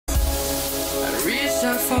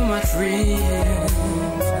reached out for my dreams,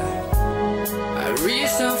 I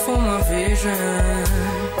reached out for my vision,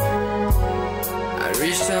 I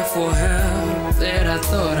reached out for help that I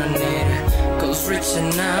thought I needed. Cause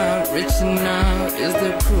reaching out is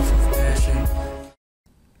the proof of passion.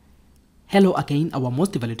 Hello again, our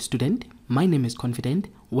most valued student. My name is Confident.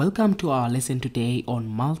 Welcome to our lesson today on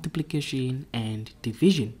multiplication and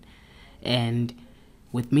division. And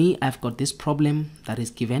with me, I've got this problem that is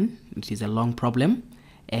given. It is a long problem,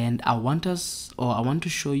 and I want to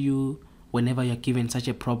show you, whenever you're given such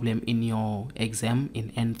a problem in your exam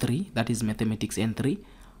in N3, that is mathematics N3,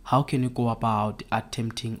 how can you go about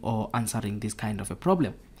attempting or answering this kind of a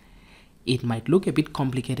problem. It might look a bit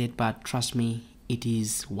complicated, but trust me, it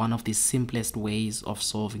is one of the simplest ways of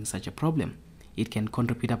solving such a problem. It can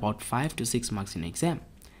contribute about 5 to 6 marks in the exam.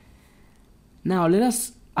 Now let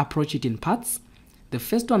us approach it in parts. The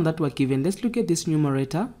first one that we're given, let's look at this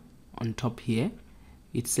numerator on top here.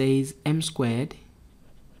 It says m squared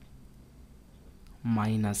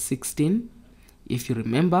minus 16. If you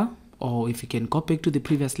remember, or if you can go back to the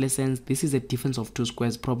previous lessons, this is a difference of two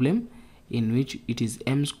squares problem in which it is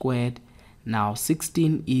m squared. Now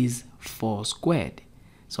 16 is 4 squared.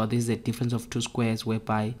 So this is a difference of two squares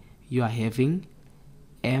whereby you are having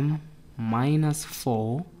m minus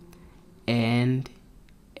 4 and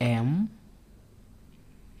m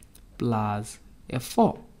plus a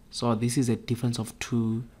 4. So this is a difference of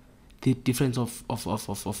two two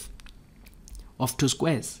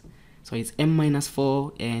squares. So it's m minus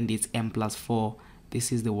 4 and it's m plus 4.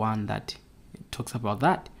 This is the one that talks about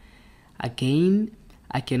that. Again,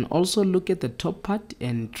 I can also look at the top part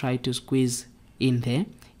and try to squeeze in there.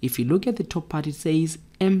 If you look at the top part, it says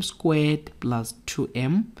m squared plus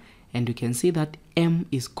 2m, and you can see that m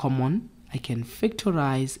is common. I can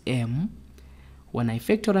factorize m. When I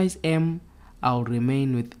factorize m, I'll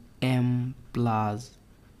remain with m plus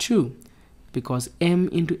 2, because m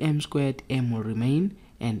into m squared, m will remain,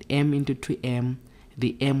 and m into 2m,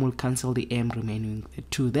 the m will cancel the m, remaining with the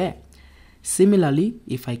 2 there. Similarly,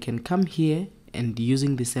 if I can come here and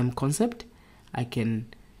using the same concept, I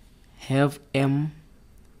can have m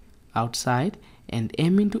outside, and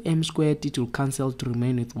m into m squared, it will cancel to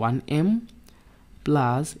remain with 1m,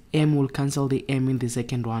 plus m will cancel the m in the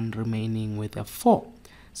second one, remaining with a 4.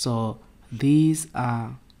 So these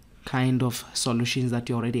are kind of solutions that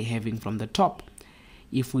you're already having from the top.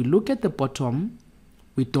 If we look at the bottom,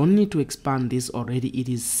 we don't need to expand this already. It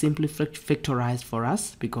is simply factorized for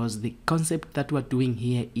us, because the concept that we're doing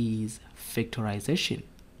here is factorization.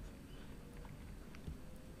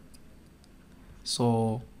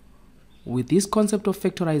 So with this concept of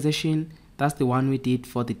factorization, that's the one we did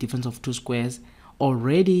for the difference of two squares.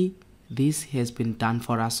 Already this has been done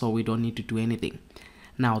for us, so we don't need to do anything.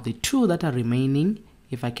 Now the two that are remaining,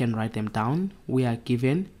 if I can write them down, we are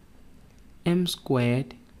given m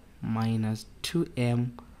squared minus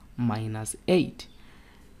 2m minus 8.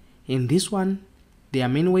 In this one, there are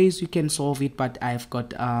many ways you can solve it, but I've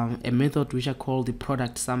got a method which I call the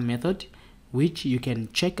product sum method, which you can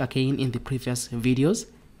check again in the previous videos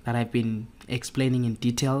that I've been explaining in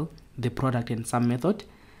detail the product and sum method.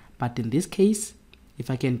 But in this case, if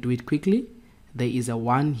I can do it quickly, there is a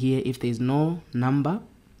 1 here. If there is no number,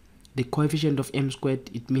 the coefficient of m squared,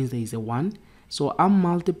 it means there is a 1. So I'm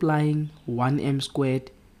multiplying 1m squared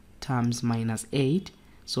times minus 8.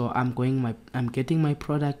 So I'm getting my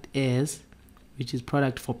product as, which is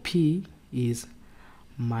product for p, is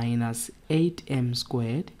minus 8m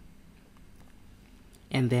squared,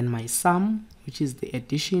 and then my sum, which is the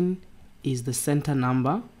addition, is the center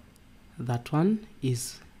number. That one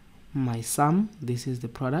is my sum. This is the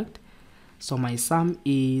product. So my sum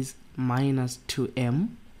is minus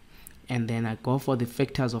 2m, and then I go for the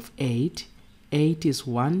factors of 8. 8 is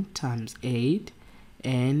 1 times 8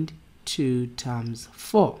 and 2 times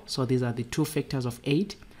 4. So these are the two factors of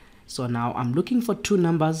 8. So now I'm looking for two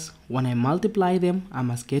numbers. When I multiply them, I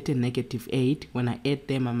must get a negative 8. When I add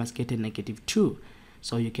them, I must get a negative 2.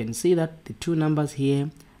 So you can see that the two numbers here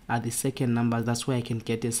are the second numbers. That's why I can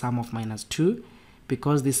get a sum of minus 2.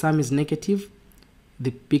 Because the sum is negative, the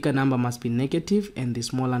bigger number must be negative, and the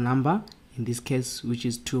smaller number, in this case, which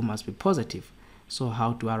is 2, must be positive. So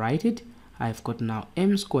how do I write it? I've got now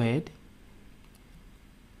m squared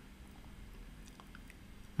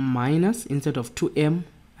minus, instead of 2m,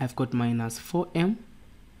 I've got minus 4m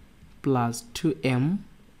plus 2m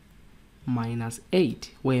minus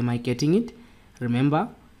 8. Where am I getting it? Remember,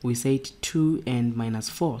 we said 2 and minus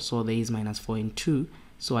 4, so there is minus 4 and 2.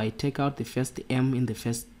 So I take out the first m in the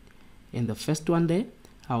first one there.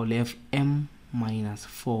 I'll have m minus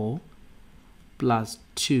 4 plus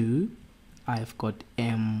 2. I've got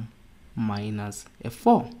m minus a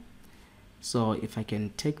 4. So if I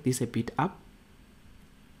can take this a bit up,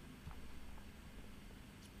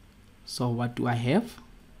 so what do I have?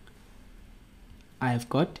 I have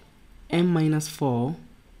got m minus 4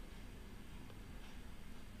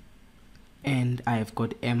 and I have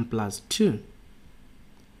got m plus 2.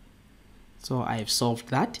 So I have solved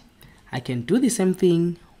that. I can do the same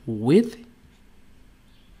thing with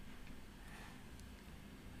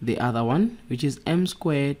the other one, which is m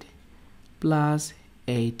squared plus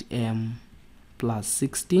 8m plus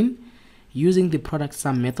 16. Using the product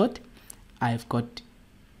sum method, I've got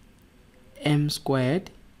m squared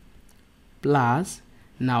plus,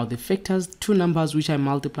 now the factors, two numbers which I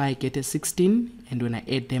multiply, I get a 16, and when I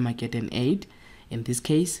add them I get an 8. In this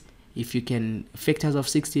case, if you can, factors of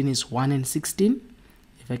 16 is 1 and 16.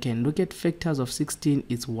 If I can look at factors of 16,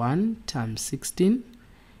 it's 1 times 16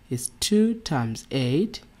 is 2 times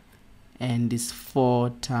 8 and is 4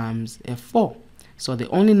 times a 4. So the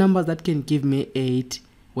only numbers that can give me 8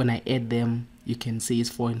 when I add them, you can see, is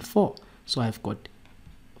 4 and 4. So I've got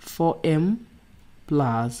 4m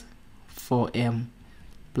plus 4m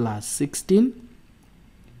plus 16.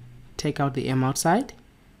 Take out the m outside.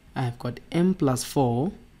 I've got m plus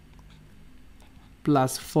 4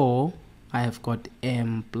 plus 4. I have got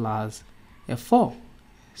m plus a 4.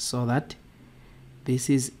 So that this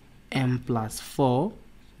is m plus 4,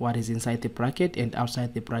 what is inside the bracket, and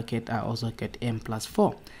outside the bracket I also get m plus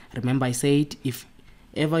 4. Remember, I said if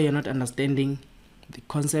ever you're not understanding the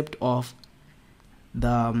concept of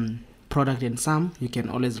the product and sum, you can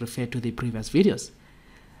always refer to the previous videos.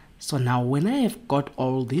 So now when I have got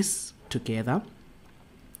all this together,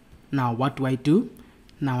 now what do?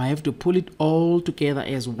 Now I have to pull it all together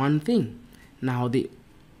as one thing. Now the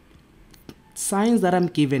signs that I'm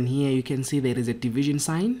given here, you can see there is a division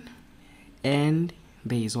sign and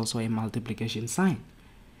there is also a multiplication sign.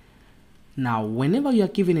 Now whenever you are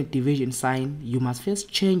given a division sign, you must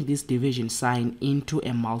first change this division sign into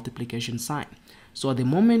a multiplication sign. So the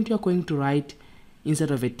moment you are going to write,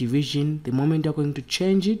 instead of a division, the moment you are going to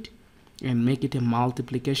change it and make it a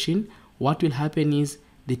multiplication, what will happen is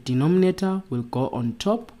the denominator will go on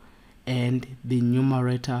top and the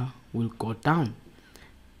numerator will go down,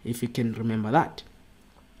 if you can remember that.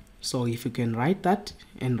 So if you can write that,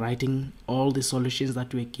 and writing all the solutions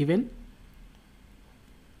that were given,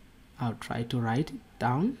 I'll try to write it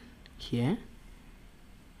down here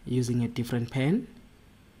using a different pen.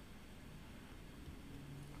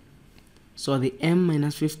 So the m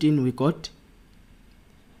minus 15, we got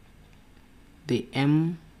the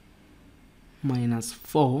m minus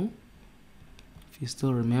 4, if you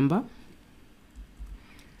still remember,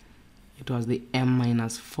 it was the m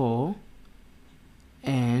minus 4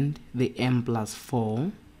 and the m plus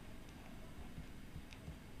 4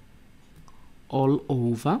 all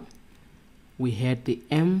over, we had the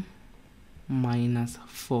m minus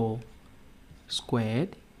 4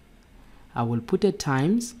 squared. I will put a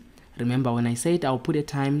times. Remember, when I said I'll put a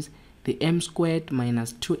times, the m squared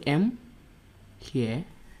minus 2m here,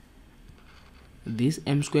 this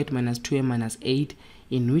m squared minus 2m minus 8,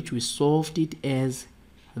 in which we solved it as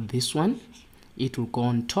this one, it will go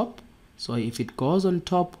on top. So if it goes on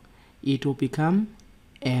top, it will become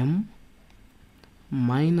m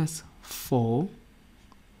minus 4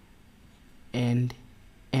 and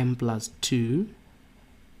m plus 2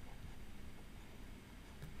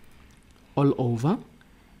 all over.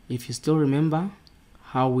 If you still remember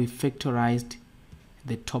how we factorized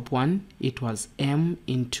the top one, it was m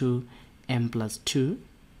into m plus 2.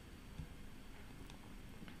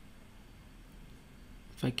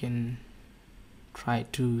 If I can try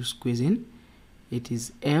to squeeze in, it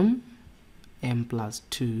is m plus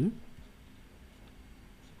 2.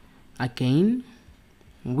 Again,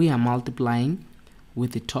 we are multiplying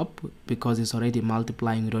with the top because it's already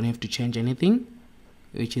multiplying, we don't have to change anything,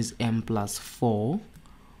 which is m plus 4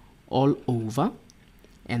 all over.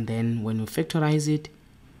 And then when we factorize it,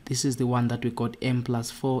 this is the one that we got, m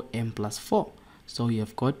plus 4, m plus 4. So you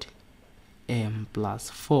have got m plus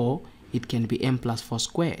 4. It can be m plus 4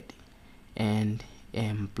 squared and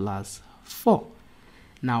m plus 4.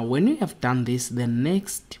 Now when we have done this, the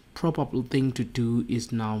next probable thing to do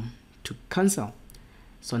is now to cancel.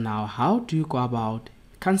 So now how do you go about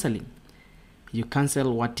cancelling? You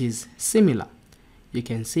cancel what is similar. You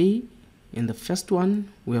can see in the first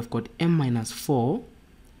one we have got m minus 4,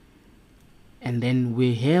 and then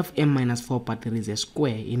we have m minus 4, but there is a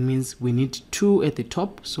square. It means we need 2 at the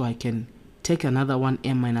top, so I can take another one,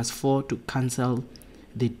 m minus 4, to cancel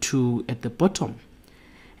the 2 at the bottom.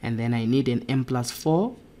 And then I need an m plus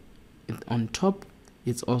 4 on top.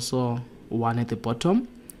 It's also 1 at the bottom.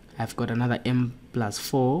 I've got another m plus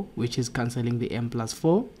 4, which is cancelling the m plus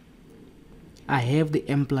 4. I have the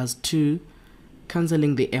m plus 2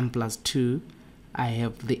 cancelling the m plus 2. I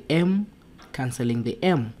have the m cancelling the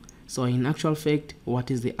m. So in actual fact, what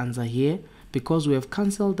is the answer here? Because we have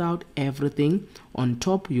cancelled out everything, on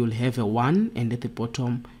top you'll have a 1 and at the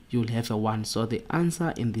bottom you'll have a 1. So the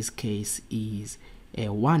answer in this case is a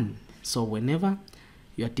 1. So whenever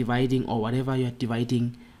you are dividing, or whatever you are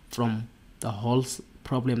dividing from the whole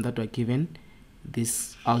problem that we're given,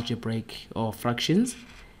 this algebraic or fractions,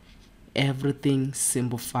 everything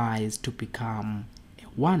simplifies to become a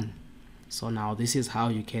 1. So now this is how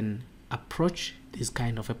you can approach this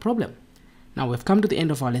kind of a problem. Now we've come to the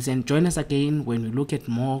end of our lesson. Join us again when we look at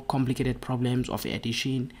more complicated problems of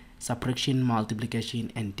addition, subtraction,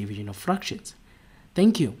 multiplication, and division of fractions.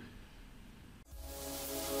 Thank you.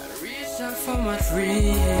 I reached out for my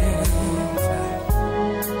dreams,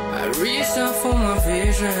 I reached out for my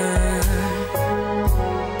vision,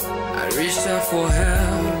 I reached out for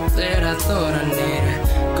help that I thought I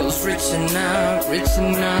needed. 'Cause reaching out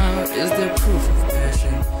is the proof of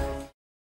passion.